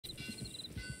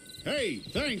Hey,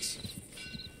 thanks.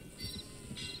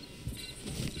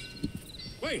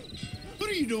 Wait, what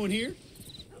are you doing here?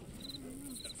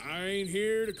 I ain't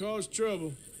here to cause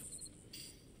trouble.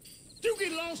 You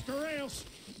get lost or else.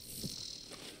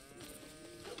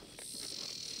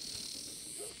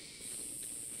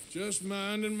 Just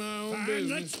minding my own Fine,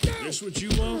 business. let's go. This what you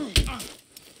want?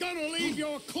 Gonna leave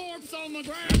your corpse on the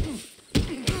ground.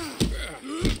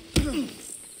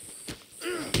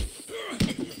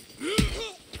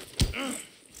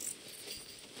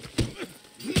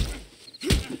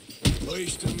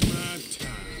 Wasting my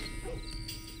time.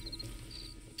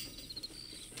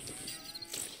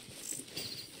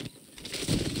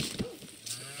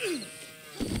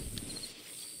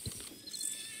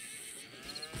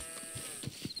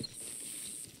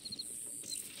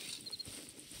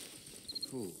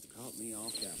 Cool. Caught me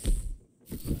off guard.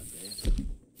 Right there.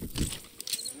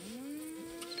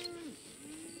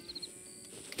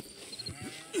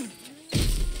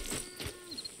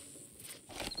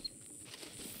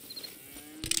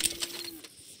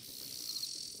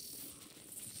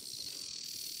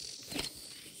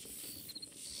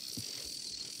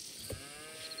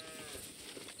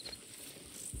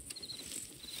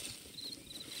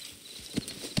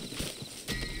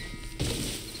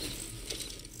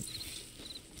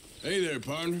 Hey there,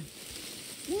 partner.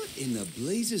 What in the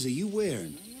blazes are you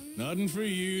wearing? Nothing for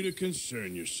you to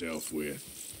concern yourself with.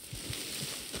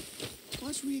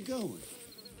 Watch where you going.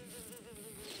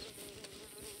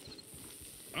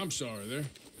 I'm sorry there.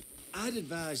 I'd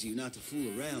advise you not to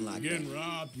fool around like You're getting that.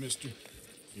 robbed, mister.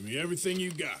 Give me everything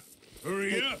you got.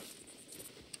 Hurry up.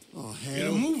 Oh, Get a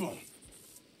hell. move on.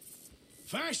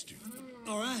 Faster.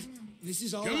 All right. This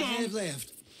is all Come I on. have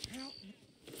left.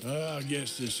 I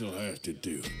guess this'll have to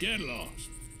do. Get lost.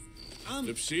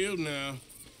 Lip sealed now.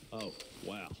 Oh,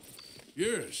 wow.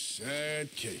 You're a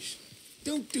sad case.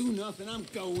 Don't do nothing. I'm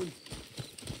going.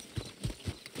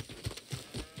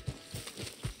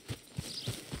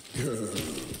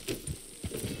 Girl.